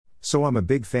So I'm a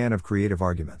big fan of creative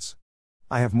arguments.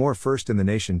 I have more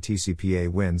first-in-the-nation TCPA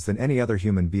wins than any other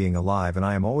human being alive, and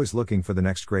I am always looking for the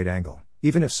next great angle,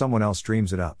 even if someone else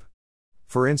dreams it up.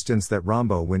 For instance, that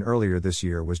Rambo win earlier this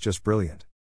year was just brilliant.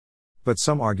 But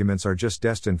some arguments are just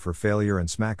destined for failure and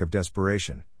smack of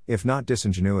desperation, if not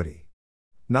disingenuity.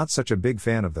 Not such a big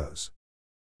fan of those.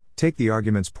 Take the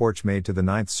arguments Porsche made to the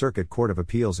Ninth Circuit Court of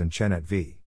Appeals in Chenet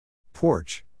v.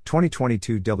 Porsche,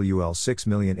 2022 WL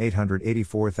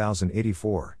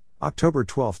 6,884,084, October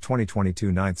 12,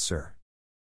 2022 Ninth Cir.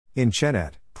 In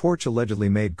Chenet, Porsche allegedly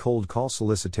made cold call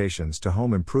solicitations to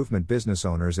home improvement business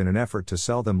owners in an effort to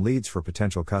sell them leads for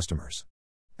potential customers.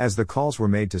 As the calls were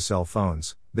made to cell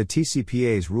phones, the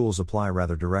TCPA's rules apply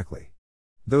rather directly.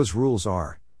 Those rules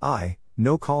are: I.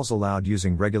 No calls allowed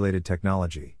using regulated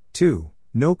technology. 2.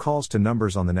 No calls to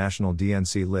numbers on the national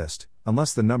DNC list,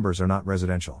 unless the numbers are not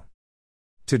residential.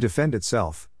 To defend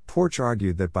itself, Porsche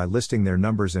argued that by listing their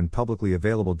numbers in publicly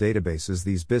available databases,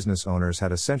 these business owners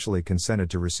had essentially consented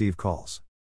to receive calls.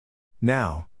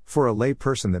 Now, for a lay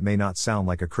person that may not sound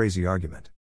like a crazy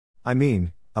argument. I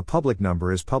mean, a public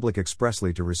number is public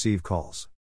expressly to receive calls.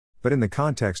 But in the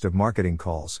context of marketing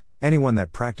calls, anyone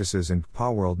that practices in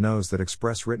PA world knows that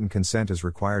express written consent is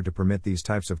required to permit these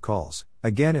types of calls,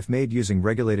 again if made using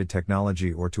regulated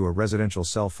technology or to a residential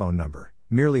cell phone number.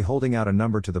 Merely holding out a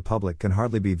number to the public can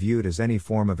hardly be viewed as any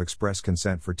form of express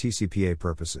consent for TCPA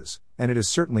purposes, and it is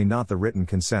certainly not the written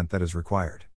consent that is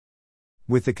required.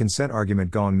 With the consent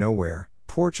argument going nowhere,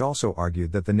 Porsche also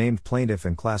argued that the named plaintiff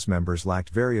and class members lacked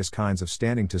various kinds of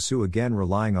standing to sue, again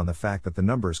relying on the fact that the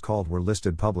numbers called were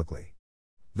listed publicly.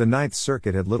 The Ninth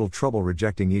Circuit had little trouble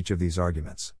rejecting each of these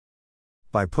arguments.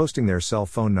 By posting their cell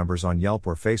phone numbers on Yelp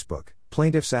or Facebook,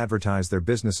 plaintiffs advertised their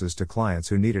businesses to clients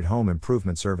who needed home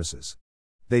improvement services.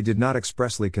 They did not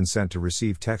expressly consent to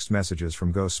receive text messages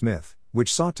from Go Smith,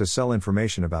 which sought to sell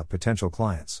information about potential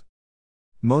clients.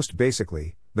 Most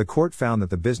basically, the court found that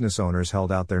the business owners held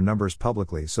out their numbers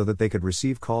publicly so that they could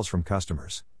receive calls from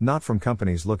customers, not from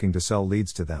companies looking to sell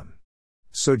leads to them.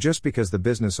 So just because the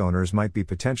business owners might be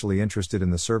potentially interested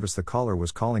in the service the caller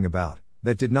was calling about,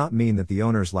 that did not mean that the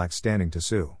owners lacked standing to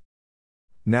sue.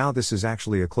 Now this is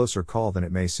actually a closer call than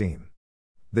it may seem.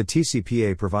 The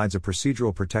TCPA provides a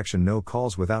procedural protection: no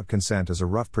calls without consent, as a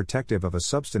rough protective of a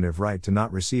substantive right to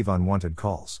not receive unwanted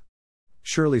calls.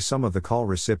 Surely some of the call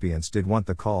recipients did want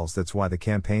the calls, that's why the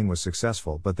campaign was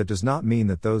successful, but that does not mean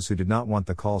that those who did not want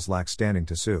the calls lack standing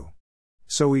to sue.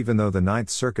 So even though the Ninth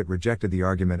Circuit rejected the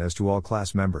argument as to all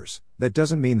class members, that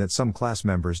doesn't mean that some class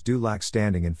members do lack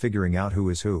standing, in figuring out who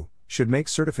is who should make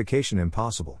certification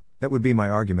impossible. That would be my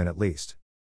argument, at least.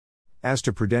 As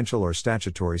to prudential or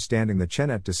statutory standing, the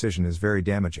Chenet decision is very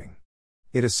damaging.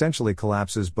 It essentially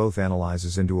collapses both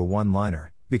analyses into a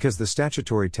one-liner, because the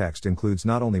statutory text includes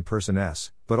not only person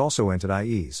S, but also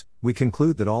entity Is. We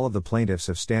conclude that all of the plaintiffs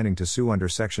have standing to sue under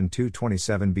Section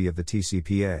 227B of the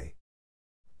TCPA.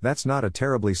 That's not a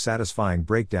terribly satisfying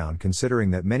breakdown,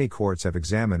 considering that many courts have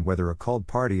examined whether a called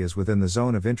party is within the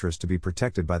zone of interest to be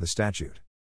protected by the statute.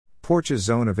 Porsche's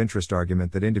zone of interest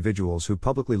argument that individuals who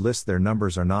publicly list their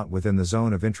numbers are not within the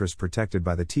zone of interest protected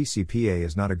by the TCPA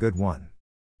is not a good one.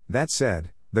 That said,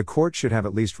 the court should have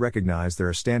at least recognized there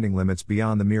are standing limits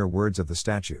beyond the mere words of the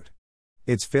statute.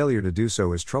 Its failure to do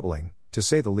so is troubling, to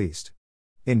say the least.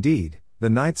 Indeed,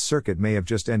 the Ninth Circuit may have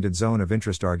just ended zone of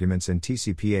interest arguments in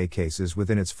TCPA cases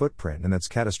within its footprint, and that's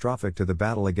catastrophic to the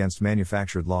battle against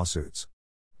manufactured lawsuits.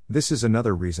 This is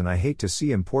another reason I hate to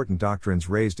see important doctrines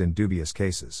raised in dubious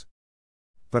cases.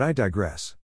 But I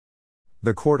digress.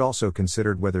 The court also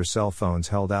considered whether cell phones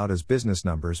held out as business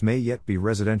numbers may yet be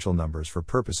residential numbers for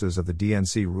purposes of the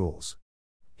DNC rules.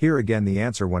 Here again the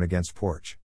answer went against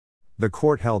Porsche. The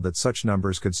court held that such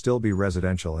numbers could still be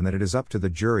residential, and that it is up to the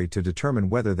jury to determine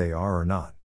whether they are or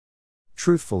not.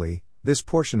 Truthfully, this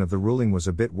portion of the ruling was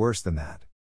a bit worse than that.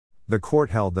 The court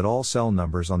held that all cell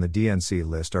numbers on the DNC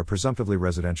list are presumptively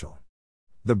residential.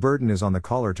 The burden is on the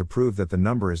caller to prove that the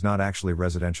number is not actually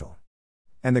residential.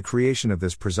 And the creation of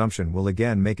this presumption will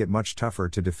again make it much tougher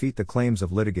to defeat the claims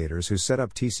of litigators who set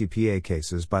up TCPA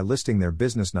cases by listing their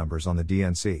business numbers on the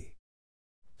DNC.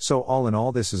 So all in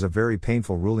all, this is a very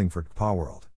painful ruling for PA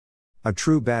world. A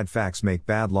true bad facts make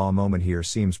bad law moment here.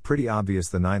 Seems pretty obvious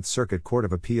the Ninth Circuit Court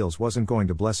of Appeals wasn't going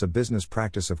to bless a business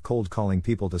practice of cold calling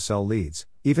people to sell leads,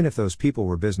 even if those people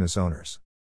were business owners.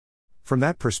 From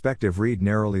that perspective, read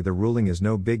narrowly, the ruling is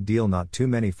no big deal. Not too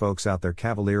many folks out there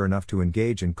cavalier enough to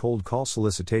engage in cold call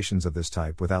solicitations of this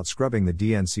type without scrubbing the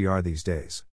DNCR these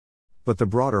days. But the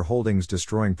broader holdings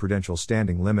destroying prudential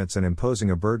standing limits and imposing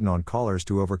a burden on callers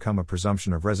to overcome a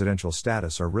presumption of residential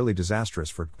status are really disastrous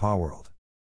for PA world.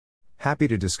 Happy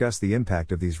to discuss the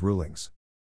impact of these rulings.